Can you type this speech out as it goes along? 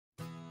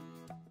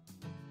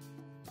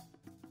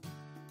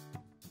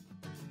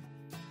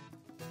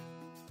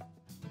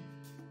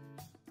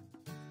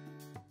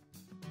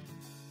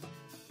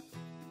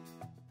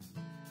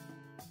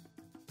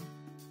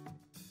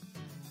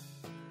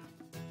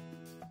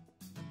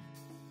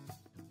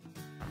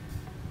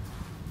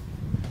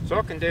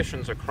Soil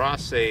conditions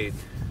across a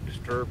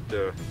disturbed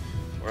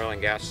oil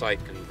and gas site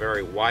can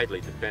vary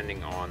widely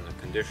depending on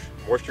the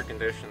moisture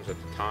conditions at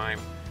the time,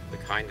 the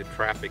kind of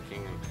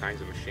trafficking and kinds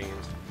of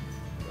machines.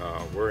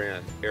 We're in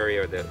an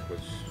area that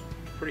was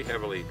pretty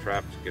heavily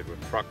trafficked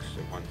with trucks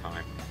at one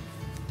time.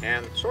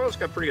 And soil's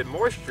got pretty good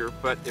moisture,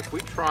 but if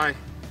we try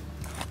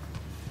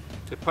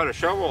to put a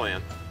shovel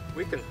in,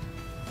 we can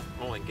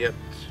only get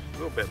a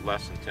little bit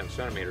less than 10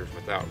 centimeters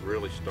without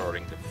really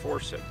starting to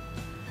force it.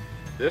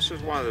 This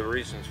is one of the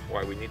reasons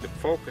why we need to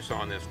focus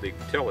on this leak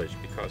tillage,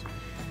 because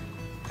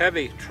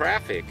heavy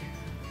traffic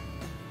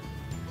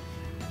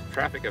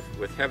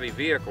with heavy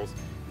vehicles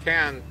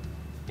can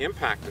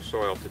impact the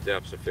soil to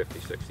depths of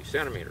 50, 60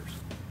 centimeters.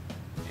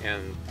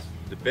 And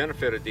the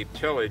benefit of deep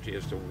tillage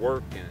is to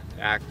work and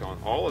act on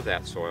all of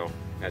that soil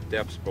at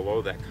depths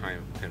below that kind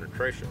of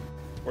penetration.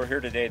 We're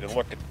here today to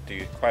look at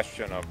the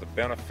question of the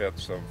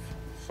benefits of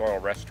soil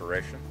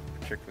restoration,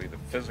 particularly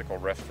the physical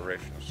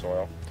restoration of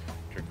soil,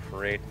 to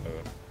create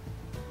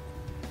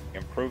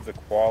improve the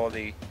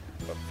quality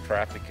of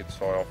trafficked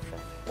soil from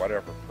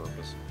whatever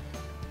purpose,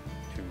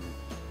 to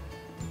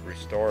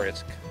restore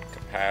its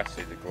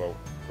capacity to grow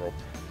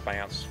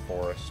plants,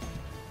 forests,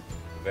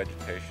 the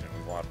vegetation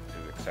we want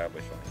to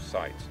establish on these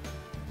sites.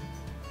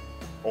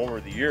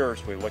 Over the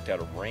years, we looked at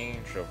a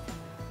range of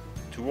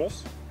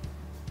tools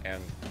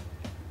and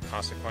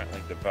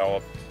consequently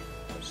developed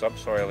a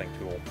subsoiling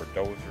tool for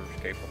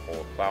dozers capable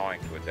of plowing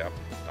to a depth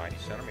of 90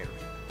 centimeters.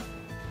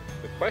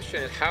 The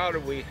question is, how do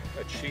we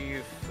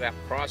achieve that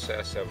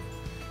process of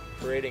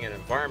creating an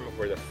environment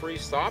where the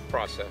freeze-thaw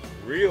process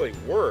really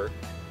worked,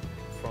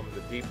 from the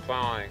deep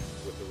plowing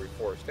with the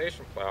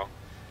reforestation plow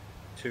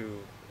to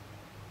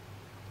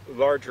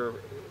larger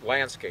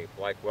landscape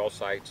like well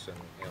sites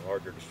and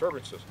larger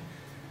disturbances.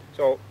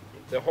 So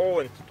the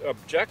whole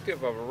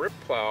objective of a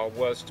RipPlow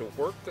was to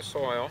work the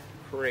soil,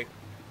 create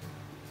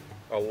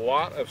a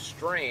lot of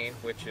strain,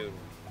 which is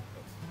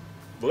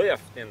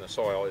lift in the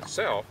soil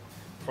itself,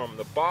 from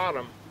the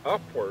bottom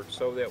upward,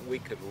 so that we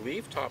could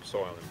leave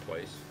topsoil in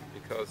place,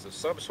 because the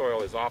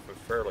subsoil is often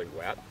fairly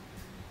wet.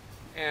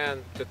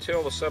 And to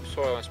till the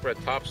subsoil and spread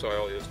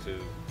topsoil is to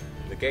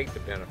negate the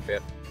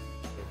benefit.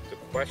 The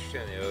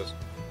question is,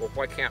 well,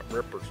 why can't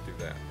rippers do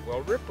that?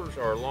 Well, rippers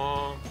are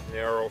long,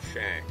 narrow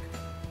shank.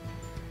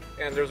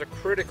 And there's a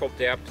critical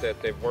depth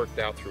that they've worked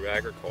out through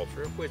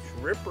agriculture, which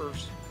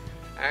rippers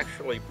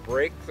actually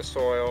break the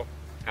soil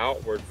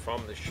outward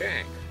from the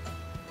shank.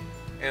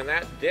 And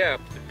that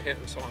depth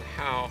depends on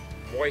how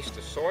moist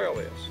the soil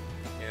is.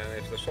 And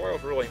if the soil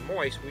is really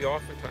moist, we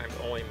oftentimes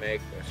only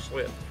make a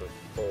slit for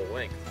full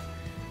length.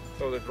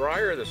 So the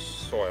drier the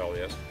soil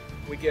is,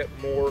 we get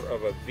more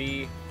of a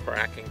V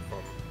cracking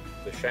from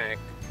the shank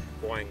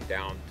going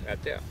down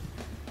at depth.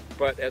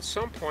 But at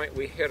some point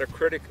we hit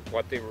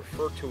what they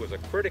refer to as a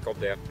critical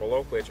depth,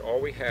 below which all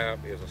we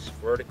have is a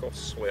vertical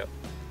slit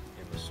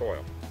in the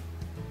soil.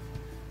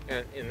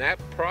 And in that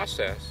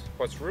process,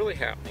 what's really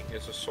happening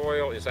is the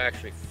soil is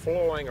actually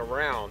flowing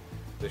around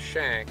the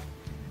shank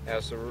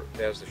as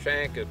the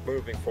shank is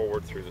moving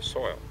forward through the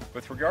soil.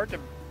 With regard to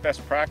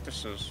best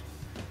practices,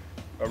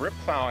 a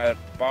RipPlow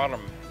at the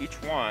bottom, each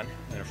one,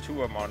 and there's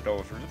two of them on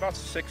dozers, is about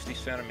 60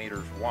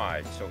 centimeters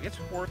wide. So it's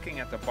working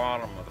at the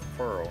bottom of the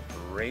furrow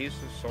to raise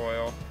the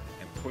soil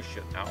and push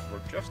it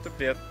outward just a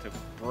bit to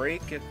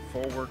break it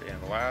forward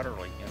and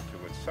laterally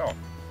into itself.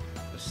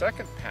 The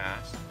second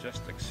pass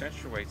just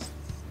accentuates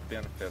the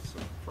benefits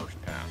of the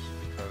first pass,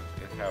 because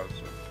it has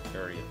a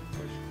area to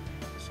push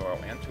the soil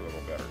into a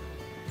little better.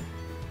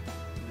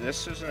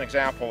 This is an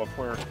example of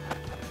where,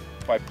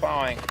 by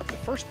plowing the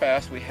first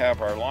pass, we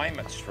have our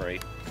alignment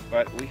straight,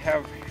 but we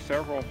have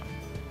several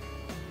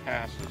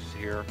passes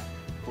here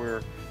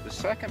where the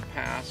second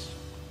pass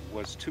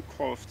was too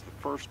close to the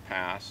first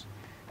pass,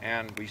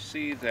 and we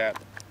see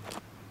that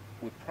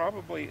we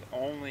probably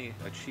only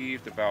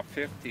achieved about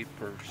 50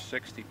 or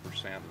 60%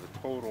 of the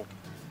total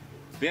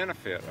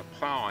benefit of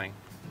plowing,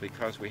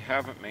 because we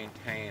haven't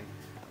maintained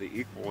the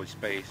equally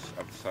space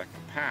of the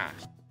second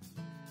pass.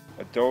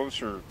 A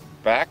dozer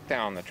back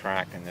down the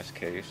track in this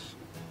case,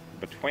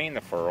 between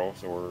the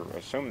furrows, or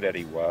assumed that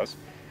he was,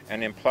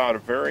 and then plowed a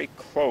very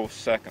close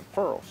second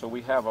furrow. So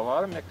we have a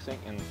lot of mixing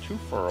in the two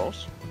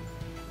furrows,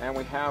 and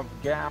we have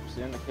gaps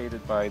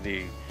indicated by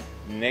the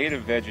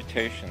native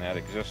vegetation that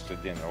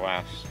existed in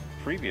the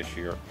previous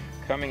year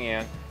coming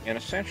in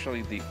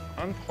essentially the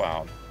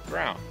unplowed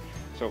ground.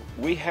 So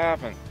we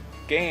haven't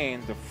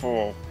gained the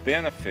full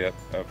benefit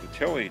of the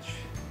tillage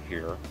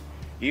here,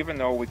 even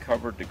though we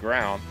covered the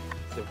ground.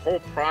 The whole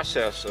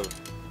process of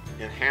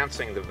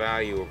enhancing the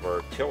value of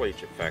our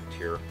tillage effect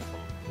here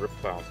from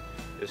RipPlows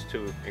is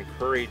to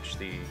encourage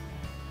the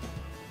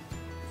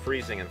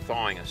freezing and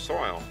thawing of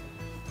soil,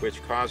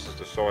 which causes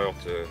the soil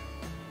to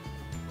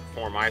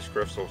form ice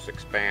crystals,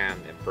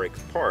 expand, and break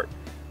apart.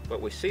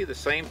 But we see the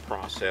same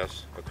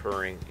process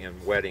occurring in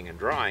wetting and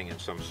drying in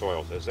some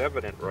soils, as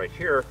evident right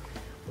here,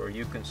 where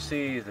you can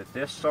see that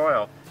this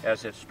soil,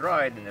 as it's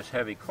dried in this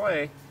heavy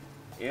clay,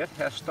 it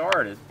has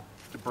started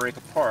to break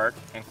apart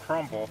and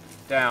crumble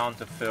down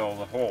to fill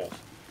the holes.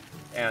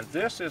 And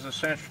this is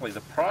essentially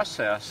the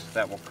process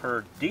that will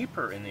occur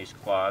deeper in these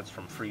clods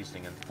from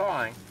freezing and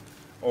thawing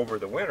over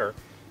the winter,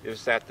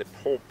 is that the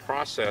whole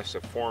process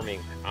of forming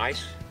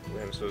ice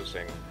lenses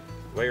and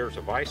layers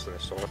of ice in the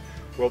soil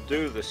will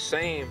do the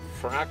same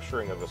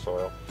fracturing of the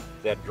soil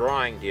that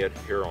drying did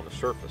here on the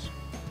surface.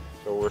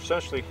 So we're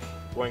essentially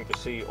going to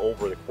see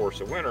over the course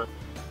of winter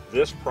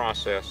this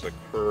process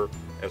occur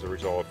as a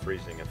result of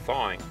freezing and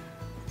thawing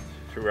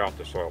throughout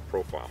the soil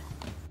profile.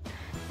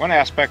 One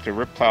aspect of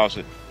RipPlows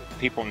that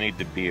people need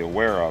to be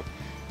aware of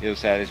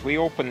is that as we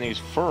open these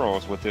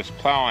furrows with this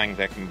plowing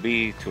that can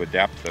be to a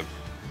depth of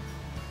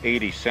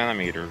 80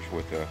 centimeters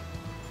with a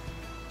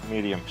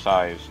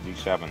medium-sized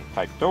D7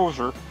 type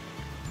dozer,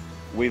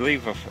 we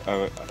leave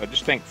a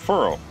distinct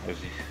furrow, as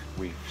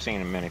we've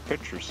seen in many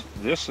pictures.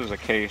 This is a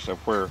case of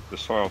where the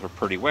soils are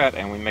pretty wet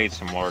and we made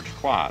some large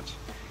clods.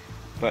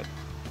 But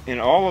in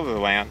all of the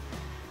land,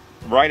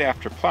 right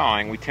after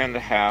plowing, we tend to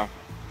have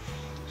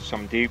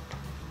some deep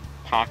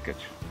pockets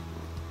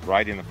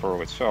right in the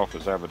furrow itself,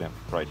 as evident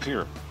right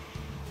here.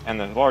 And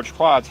the large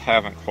clods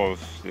haven't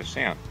closed this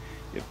in.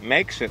 It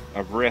makes it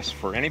a risk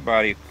for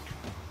anybody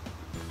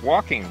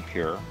walking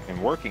here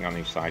and working on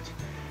these sites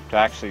to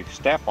actually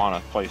step on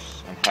a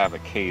place and have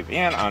it cave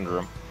in under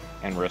them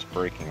and risk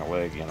breaking a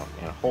leg in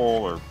a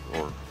hole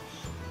or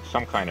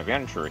some kind of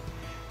injury.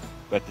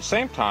 But at the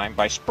same time,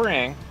 by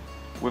spring,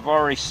 we've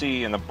already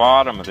see in the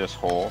bottom of this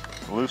hole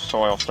loose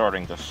soil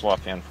starting to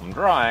slough in from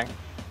drying,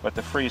 but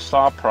the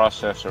freeze-thaw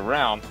process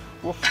around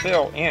will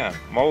fill in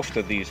most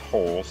of these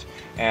holes,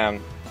 and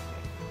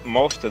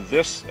most of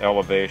this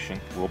elevation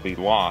will be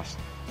lost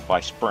by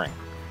spring.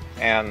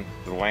 And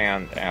the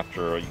land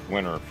after a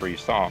winter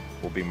freeze-thaw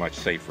will be much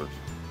safer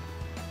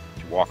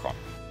to walk on.